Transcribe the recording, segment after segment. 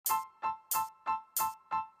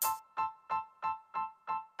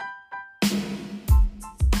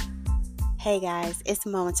Hey guys, it's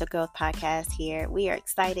Moments of Growth podcast here. We are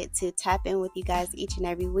excited to tap in with you guys each and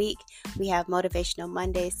every week. We have Motivational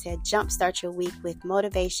Mondays to jumpstart your week with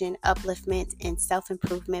motivation, upliftment, and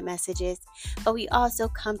self-improvement messages. But we also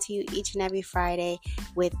come to you each and every Friday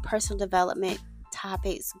with personal development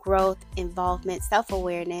topics, growth, involvement,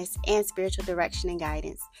 self-awareness, and spiritual direction and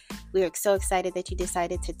guidance. We are so excited that you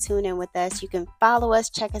decided to tune in with us. You can follow us,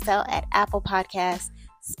 check us out at Apple Podcasts,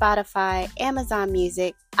 Spotify, Amazon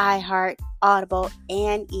Music, iHeart, Audible,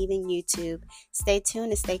 and even YouTube. Stay tuned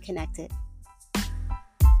and stay connected.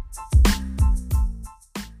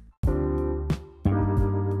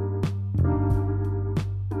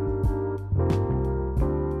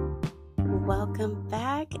 Welcome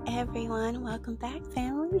back, everyone. Welcome back,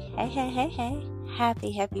 family. Hey.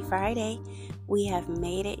 Happy Friday. We have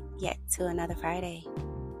made it yet to another Friday.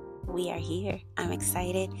 We are here. I'm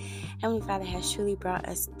excited. Heavenly Father has truly brought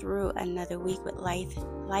us through another week with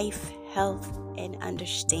life, health, and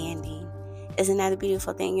understanding. Isn't that a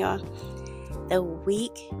beautiful thing, y'all? The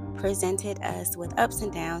week presented us with ups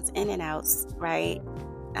and downs, in and outs, right?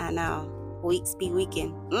 I know. Weeks be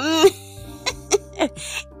weekend.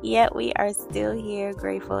 Yet we are still here,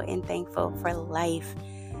 grateful and thankful for life.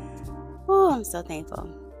 Oh, I'm so thankful.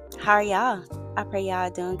 How are y'all? I pray y'all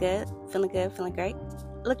doing good, feeling great.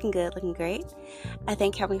 Looking good, looking great. I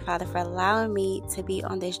thank Heavenly Father for allowing me to be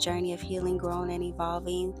on this journey of healing, growing, and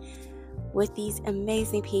evolving with these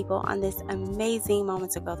amazing people on this amazing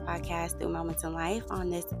Moments of Growth podcast through Moments in Life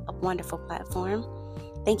on this wonderful platform.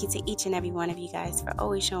 Thank you to each and every one of you guys for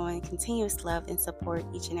always showing continuous love and support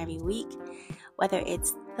each and every week. Whether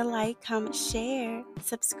it's the like, comment, share,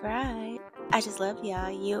 subscribe. I just love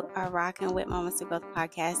y'all. You are rocking with Moments of Growth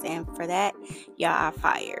podcast, and for that, y'all are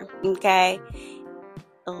fire. Okay?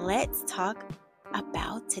 Let's talk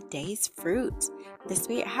about today's fruit, the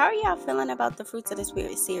Spirit. How are y'all feeling about the Fruits of the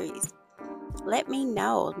Spirit series? Let me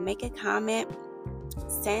know. Make a comment.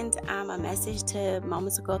 Send a message to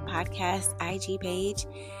Moments of Growth podcast IG page.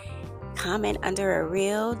 Comment under a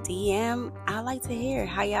reel, DM. I like to hear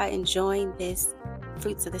how y'all enjoying this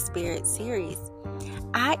Fruits of the Spirit series.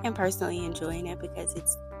 I am personally enjoying it because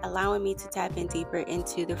it's allowing me to tap in deeper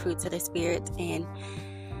into the fruits of the Spirit and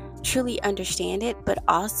truly understand it, but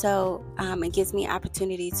also it gives me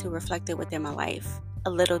opportunity to reflect it within my life a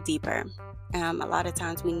little deeper. A lot of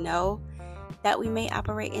times we know that we may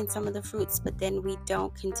operate in some of the fruits, but then we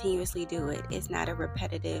don't continuously do it. It's not a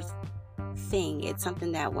repetitive thing. It's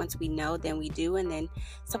something that once we know, then we do, and then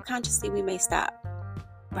subconsciously we may stop,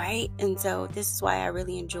 right? And so this is why I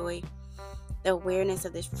really enjoy the awareness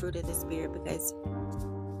of this fruit of the Spirit, because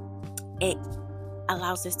it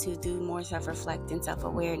allows us to do more self-reflect and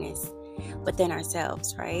self-awareness within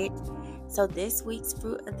ourselves, right? So this week's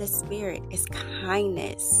fruit of the Spirit is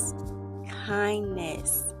kindness.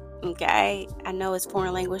 Okay? I know it's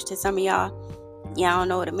foreign language to some of y'all. Y'all don't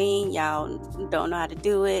know what it means. Y'all don't know how to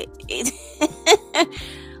do it.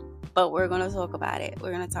 But we're going to talk about it.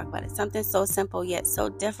 We're going to talk about it. Something so simple yet so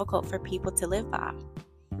difficult for people to live by.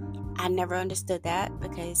 I never understood that,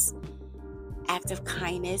 because act of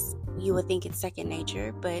kindness, you would think it's second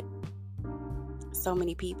nature, but so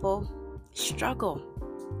many people struggle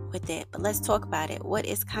with it. But let's talk about it. What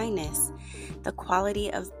is kindness? The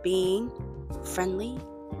quality of being friendly,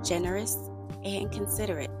 generous, and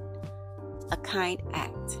considerate. A kind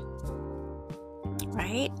act,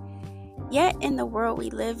 right? Yet in the world we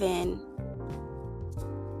live in,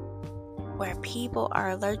 where people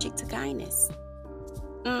are allergic to kindness,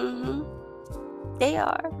 they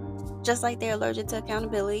are. Just like they're allergic to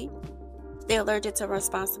accountability, they're allergic to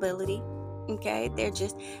responsibility. Okay, they're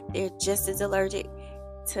just as allergic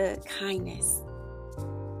to kindness.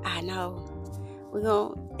 I know.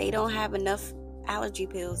 They don't have enough allergy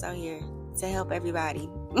pills out here to help everybody.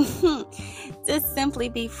 Just simply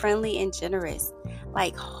be friendly and generous,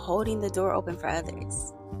 like holding the door open for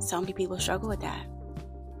others. So many people struggle with that.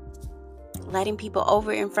 Letting people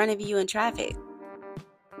over in front of you in traffic.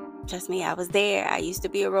 Trust me, I was there. I used to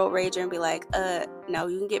be a road rager and be like, no,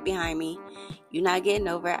 you can get behind me. You're not getting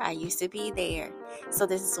over. I used to be there. So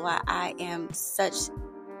this is why I am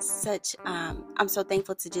I'm so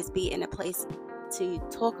thankful to just be in a place to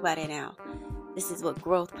talk about it now. This is what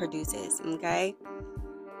growth produces, okay?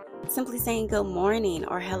 Simply saying good morning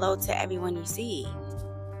or hello to everyone you see.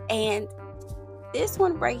 And this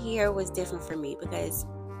one right here was different for me because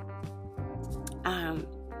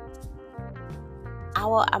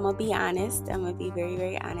I'm going to be honest. I'm going to be very,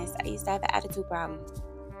 very honest. I used to have an attitude problem.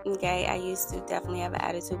 Okay? I used to definitely have an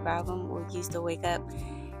attitude problem. Or used to wake up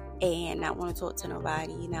and not want to talk to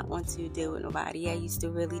nobody, not want to deal with nobody. I used to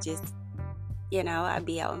really just I'd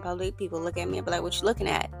be out in public, people look at me and be like, what you looking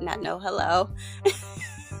at? Not know hello.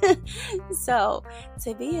 So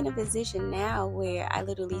to be in a position now where I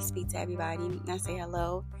literally speak to everybody and I say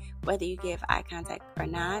hello, whether you give eye contact or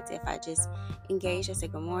not, if I just engage, I say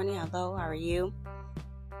good morning, hello, how are you?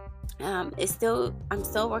 I'm still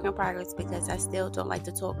work in progress because I still don't like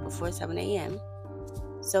to talk before 7 a.m.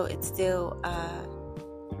 So it's still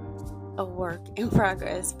a work in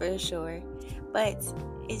progress for sure. But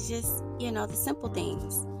it's just, the simple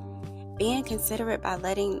things. Being considerate by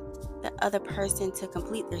letting the other person to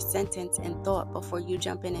complete their sentence and thought before you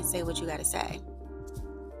jump in and say what you got to say.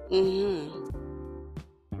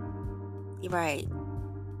 Right.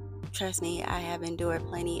 Trust me, I have endured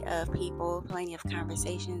plenty of people, plenty of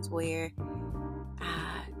conversations where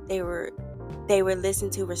they were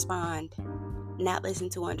listened to respond, not listen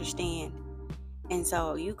to understand. And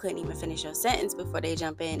so you couldn't even finish your sentence before they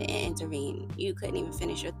jump in and intervene. You couldn't even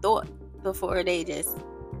finish your thought before they just,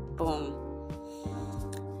 boom.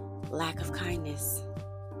 Lack of kindness,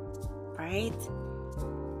 right?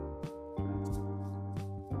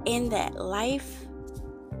 In life,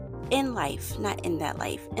 the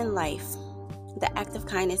act of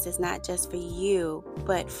kindness is not just for you,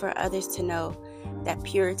 but for others to know that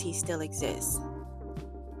purity still exists.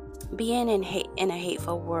 Being in a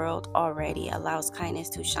hateful world already allows kindness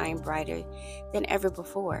to shine brighter than ever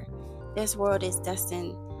before. This world is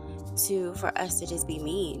destined for us to just be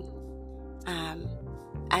mean.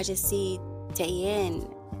 I just see day in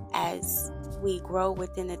as we grow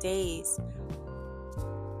within the days.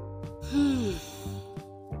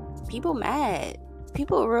 People mad.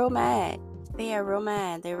 People real mad. They are real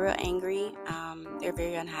mad. They're real angry. They're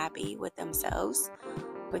very unhappy with themselves,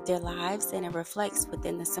 with their lives, and it reflects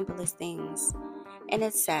within the simplest things. And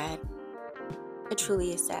it's sad. It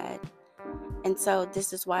truly is sad. And so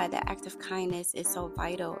this is why the act of kindness is so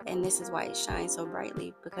vital, and this is why it shines so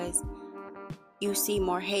brightly, because you see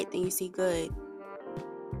more hate than you see good.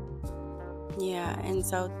 Yeah, and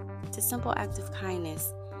so the simple act of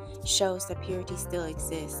kindness shows that purity still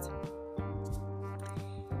exists.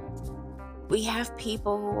 We have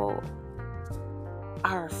people who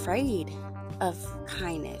are afraid of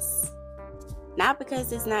kindness, not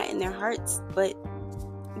because it's not in their hearts, but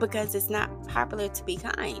because it's not popular to be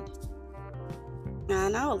kind. I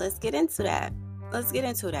know, let's get into that.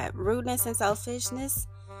 Rudeness and selfishness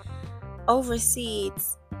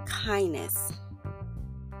oversees kindness.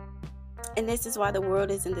 And this is why the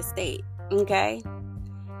world is in the state, okay?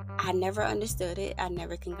 I never understood it. I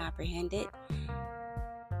never can comprehend it.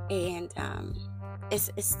 And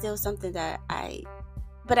it's still something that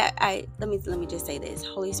let me just say this.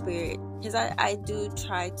 Holy Spirit, because I do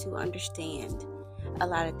try to understand a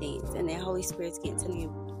lot of things, and then Holy Spirit's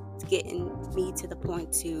getting me to the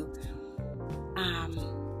point to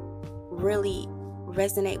really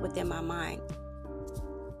resonate within my mind.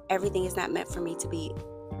 Everything is not meant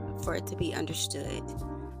for it to be understood.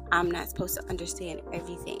 I'm not supposed to understand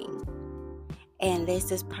everything. And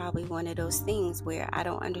this is probably one of those things where I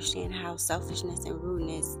don't understand how selfishness and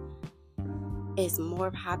rudeness is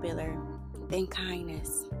more popular than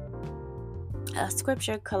kindness.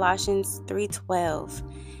 Scripture, Colossians 3:12.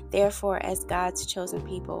 Therefore, as God's chosen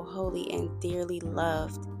people, holy and dearly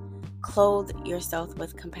loved, clothe yourself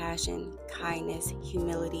with compassion, kindness,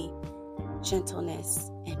 humility, gentleness,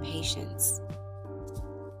 and patience.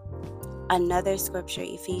 Another scripture,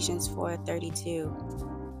 Ephesians 4:32.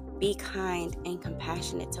 Be kind and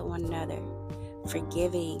compassionate to one another,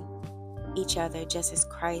 forgiving each other just as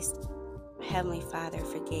Christ, Heavenly Father,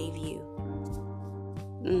 forgave you.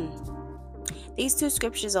 These two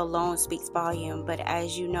scriptures alone speaks volume, but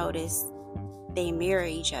as you notice, they mirror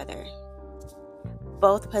each other.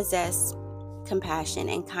 Both possess compassion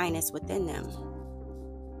and kindness within them.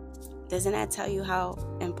 Doesn't that tell you how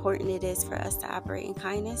important it is for us to operate in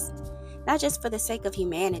kindness? Not just for the sake of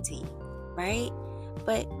humanity, right?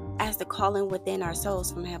 But as the calling within our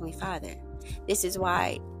souls from Heavenly Father. This is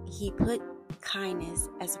why He put kindness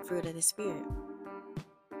as a fruit of the Spirit.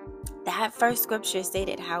 That first scripture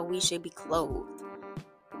stated how we should be clothed,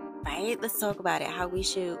 right? Let's talk about it. How we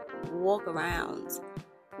should walk around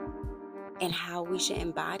and how we should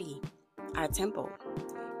embody our temple.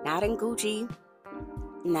 Not in Gucci,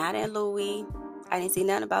 not in Louis. I didn't see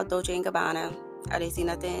nothing about Dolce & Gabbana. I didn't see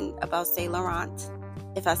nothing about Saint Laurent.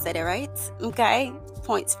 If I said it right, okay?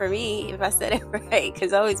 Points for me if I said it right,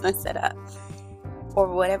 because I always mess it up. Or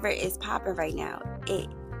whatever is popping right now.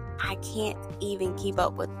 I can't even keep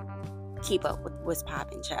up with what's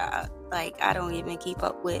popping, child. Like, I don't even keep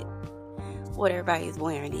up with what everybody is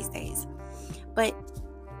wearing these days. But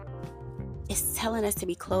it's telling us to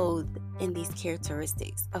be clothed in these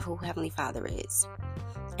characteristics of who Heavenly Father is.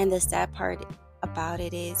 And the sad part about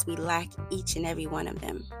it is we lack each and every one of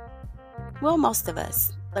them. Well, most of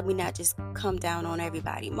us. Let me not just come down on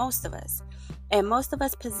everybody. Most of us. And most of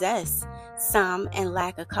us possess some and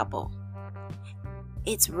lack a couple.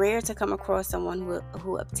 It's rare to come across someone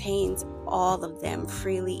who obtains all of them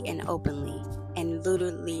freely and openly and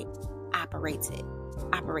literally operates in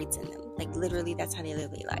them. Like literally, that's how they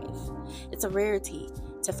live their life. It's a rarity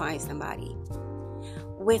to find somebody.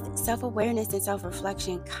 With self-awareness and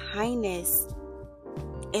self-reflection, kindness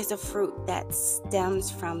is a fruit that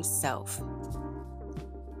stems from self.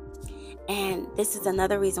 And this is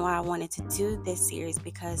another reason why I wanted to do this series,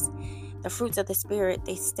 because the fruits of the Spirit,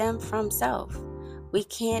 they stem from self. We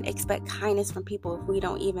can't expect kindness from people if we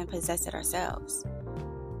don't even possess it ourselves.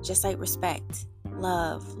 Just like respect,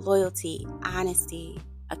 love, loyalty, honesty,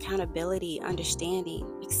 accountability, understanding,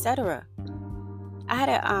 etc. I had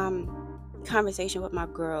a conversation with my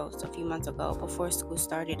girls a few months ago before school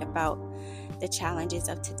started about the challenges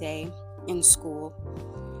of today in school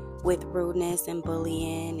with rudeness and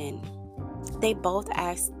bullying, and they both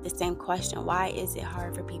asked the same question: why is it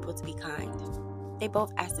hard for people to be kind? They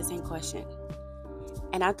both asked the same question.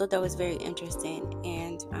 And I thought that was very interesting.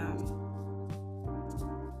 And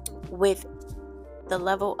with the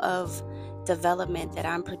level of development that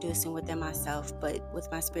I'm producing within myself, but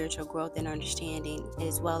with my spiritual growth and understanding,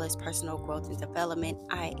 as well as personal growth and development,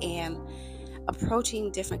 I am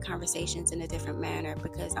approaching different conversations in a different manner,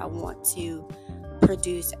 because I want to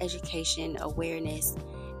produce education, awareness,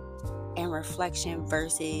 and reflection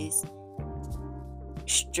versus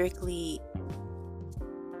strictly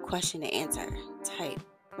question and answer type,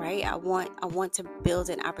 right? I want to build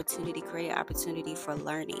an opportunity, create an opportunity for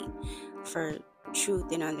learning, for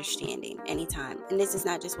truth and understanding anytime. And this is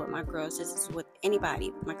not just with my girls, this is with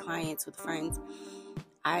anybody, with my clients, with friends.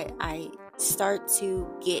 I start to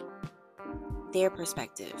get their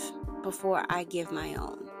perspective before I give my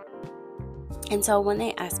own. And so when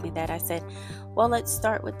they asked me that, I said, well, let's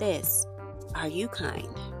start with this. Are you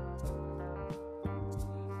kind?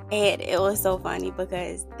 And it was so funny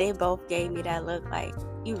because they both gave me that look like,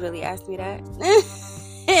 you really asked me that?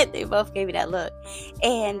 They both gave me that look.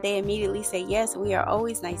 And they immediately say, yes, we are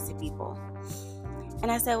always nice to people.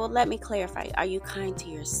 And I said, well, let me clarify. Are you kind to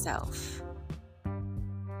yourself?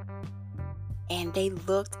 And they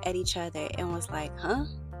looked at each other and was like, huh?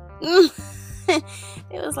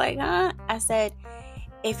 It was like, huh? I said,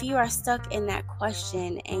 if you are stuck in that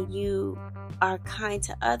question and you are kind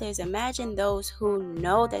to others, imagine those who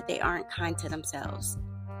know that they aren't kind to themselves.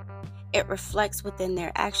 It reflects within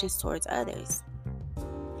their actions towards others.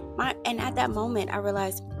 And at that moment, I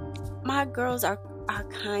realized my girls are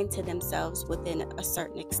kind to themselves within a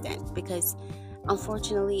certain extent, because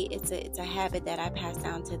unfortunately, it's a habit that I pass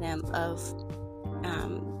down to them of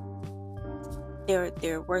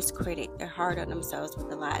their worst critic. They're hard on themselves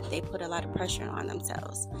with a lot. They put a lot of pressure on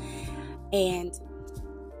themselves. And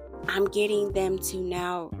I'm getting them to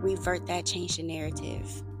now revert that, change the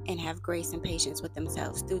narrative, and have grace and patience with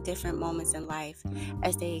themselves through different moments in life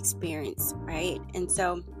as they experience, right? And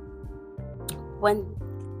so when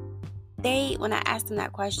I asked them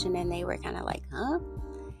that question and they were kind of like, huh?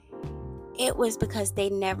 It was because they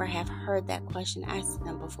never have heard that question asked to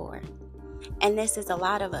them before. And this is a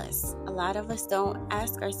lot of us. A lot of us don't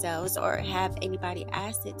ask ourselves or have anybody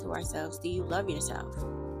ask it to ourselves. Do you love yourself?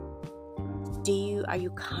 Are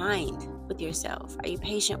you kind with yourself? Are you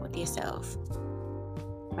patient with yourself?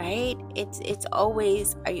 Right? It's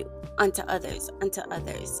always, are you unto others?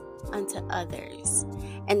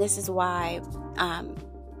 And this is why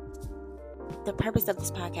the purpose of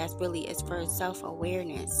this podcast really is for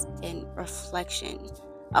self-awareness and reflection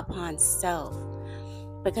upon self.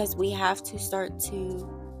 Because we have to start to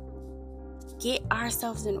get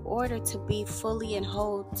ourselves in order to be fully and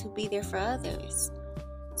whole, to be there for others.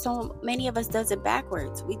 So many of us does it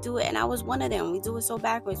backwards. We do it, and I was one of them. We do it so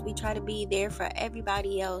backwards. We try to be there for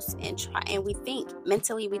everybody else and we think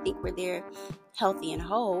mentally we're there healthy and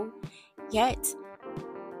whole, yet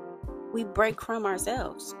we break from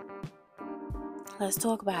ourselves. Let's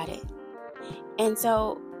talk about it. And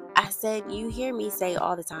so I said, you hear me say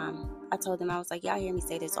all the time. I told them, I was like, y'all hear me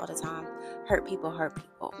say this all the time. Hurt people.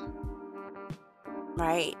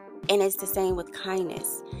 Right? And it's the same with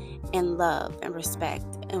kindness and love and respect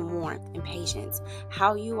and warmth and patience.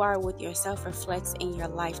 How you are with yourself reflects in your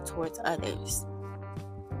life towards others.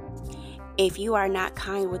 If you are not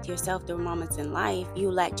kind with yourself through moments in life,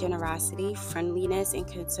 you lack generosity, friendliness, and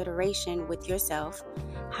consideration with yourself.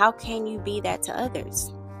 How can you be that to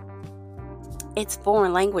others? It's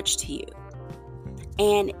foreign language to you.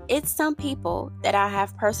 And it's some people that I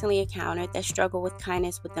have personally encountered that struggle with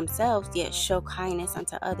kindness with themselves, yet show kindness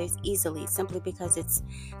unto others easily, simply because it's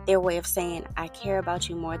their way of saying, I care about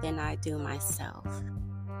you more than I do myself.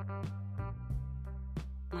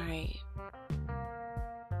 Right.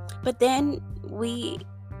 But then we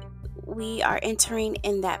are entering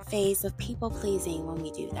in that phase of people pleasing when we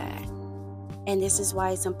do that. And this is why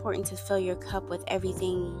it's important to fill your cup with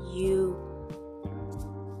everything you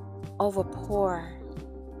overpour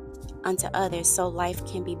unto others, so life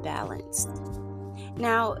can be balanced.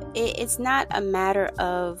 Now, it's not a matter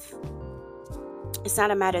that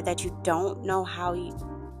you don't know how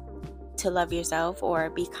to love yourself or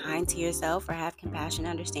be kind to yourself or have compassion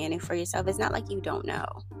and understanding for yourself. It's not like you don't know,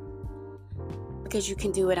 because you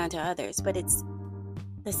can do it unto others. But it's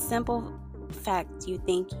the simple fact you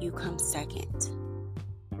think you come second,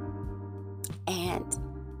 and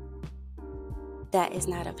that is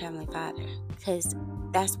not of Heavenly Father, because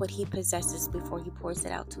that's what He possesses before He pours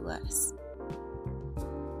it out to us.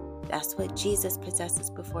 That's what Jesus possesses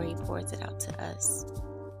before He pours it out to us.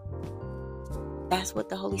 That's what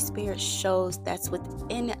the Holy Spirit shows that's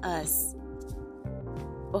within us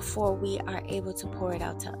before we are able to pour it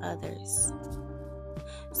out to others.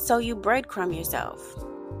 So you breadcrumb yourself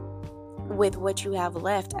with what you have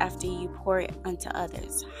left after you pour it unto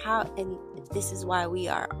others. And this is why we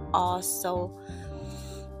are all so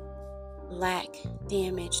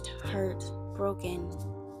damaged, hurt, broken.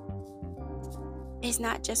 It's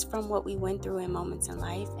not just from what we went through in moments in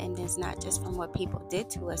life, and it's not just from what people did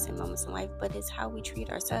to us in moments in life, but it's how we treat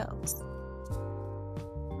ourselves.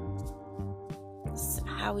 It's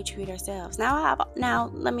how we treat ourselves. Now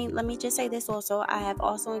let me just say this also. I have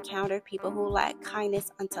also encountered people who lack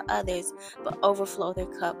kindness unto others, but overflow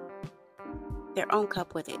their own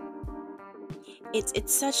cup with it.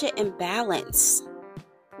 It's such an imbalance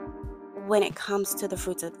when it comes to the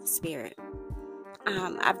fruits of the Spirit.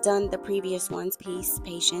 I've done the previous ones: peace,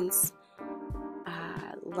 patience,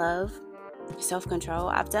 love, self-control.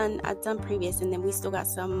 I've done previous, and then we still got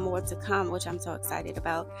some more to come, which I'm so excited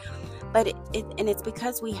about. But it's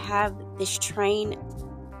because we have this train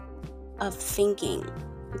of thinking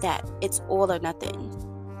that it's all or nothing.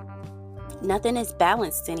 Nothing is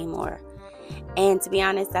balanced anymore. And to be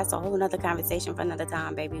honest, that's a whole nother conversation for another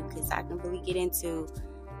time, baby, because I can really get into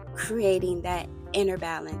creating that inner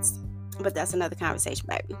balance. But that's another conversation,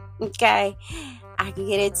 baby. Okay? I can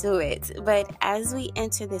get into it. But as we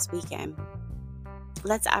enter this weekend,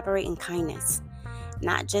 let's operate in kindness,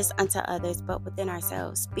 not just unto others, but within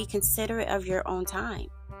ourselves. Be considerate of your own time,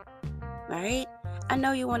 right? I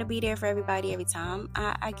know you want to be there for everybody every time.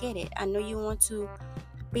 I get it. I know you want to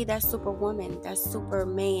be that superwoman, that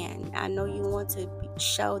superman. I know you want to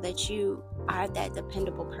show that you are that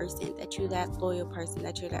dependable person, that you're that loyal person,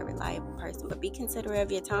 that you're that reliable person. But be considerate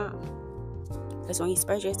of your time. Because when you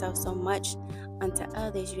spread yourself so much unto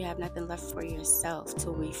others, you have nothing left for yourself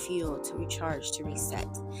to refuel, to recharge, to reset.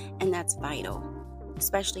 And that's vital.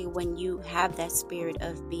 Especially when you have that spirit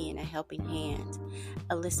of being a helping hand,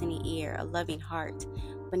 a listening ear, a loving heart.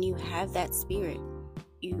 When you have that spirit,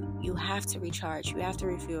 you have to recharge. You have to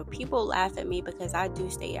refuel. People laugh at me because I do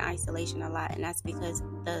stay in isolation a lot. And that's because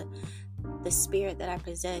the spirit that I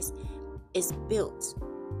possess is built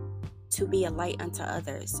to be a light unto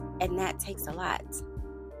others. And that takes a lot.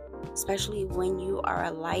 Especially when you are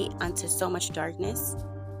a light unto so much darkness.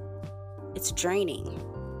 It's draining.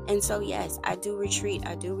 And so yes, I do retreat,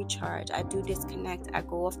 I do recharge, I do disconnect, I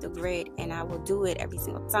go off the grid, and I will do it every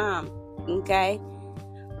single time, okay?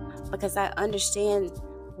 Because I understand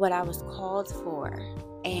what I was called for.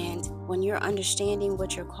 And when you're understanding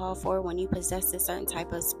what you're called for, when you possess a certain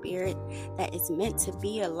type of spirit that is meant to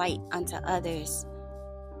be a light unto others,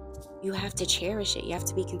 you have to cherish it. You have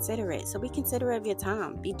to be considerate. So be considerate of your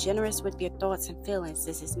time. Be generous with your thoughts and feelings.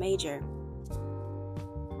 This is major.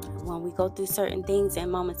 When we go through certain things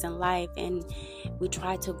and moments in life and we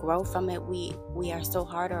try to grow from it, we are so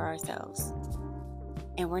hard on ourselves.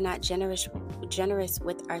 And we're not generous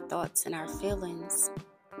with our thoughts and our feelings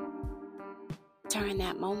during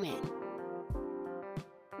that moment.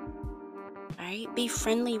 Right? Be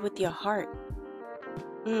friendly with your heart.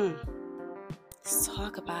 Let's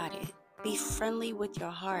talk about it. Be friendly with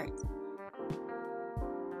your heart.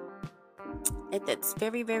 That's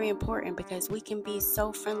very, very important, because we can be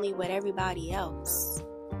so friendly with everybody else,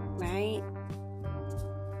 right?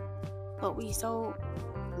 But we so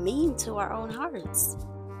mean to our own hearts.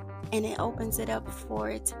 And it opens it up for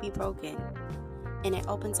it to be broken. And it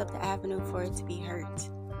opens up the avenue for it to be hurt,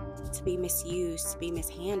 to be misused, to be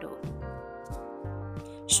mishandled.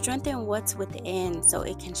 Strengthen what's within so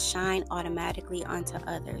it can shine automatically onto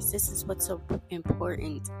others. This is what's so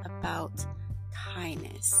important about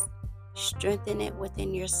kindness. Strengthen it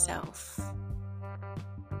within yourself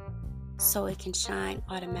so it can shine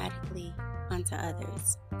automatically onto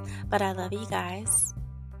others. But I love you guys.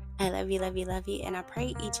 I love you, love you, love you. And I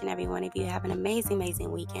pray each and every one of you have an amazing, amazing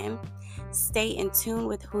weekend. Stay in tune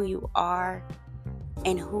with who you are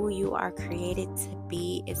and who you are created to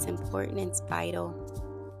be. It's important, it's vital.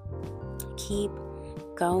 Keep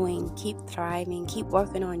going, keep thriving, keep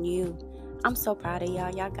working on you. I'm so proud of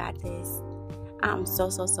y'all. Y'all got this. I'm so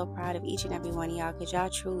proud of each and every one of y'all because y'all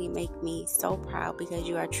truly make me so proud because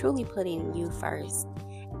you are truly putting you first.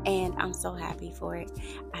 And I'm so happy for it.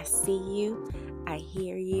 I see you, I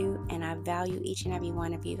hear you, and I value each and every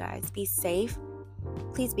one of you guys. Be safe.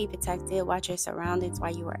 Please be protected. Watch your surroundings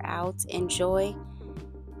while you are out. Enjoy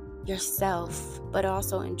yourself, but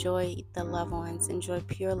also enjoy the loved ones. Enjoy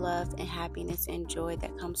pure love and happiness and joy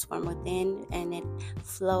that comes from within, and it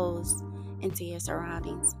flows into your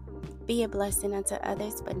surroundings. Be a blessing unto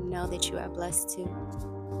others, but know that you are blessed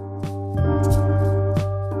too.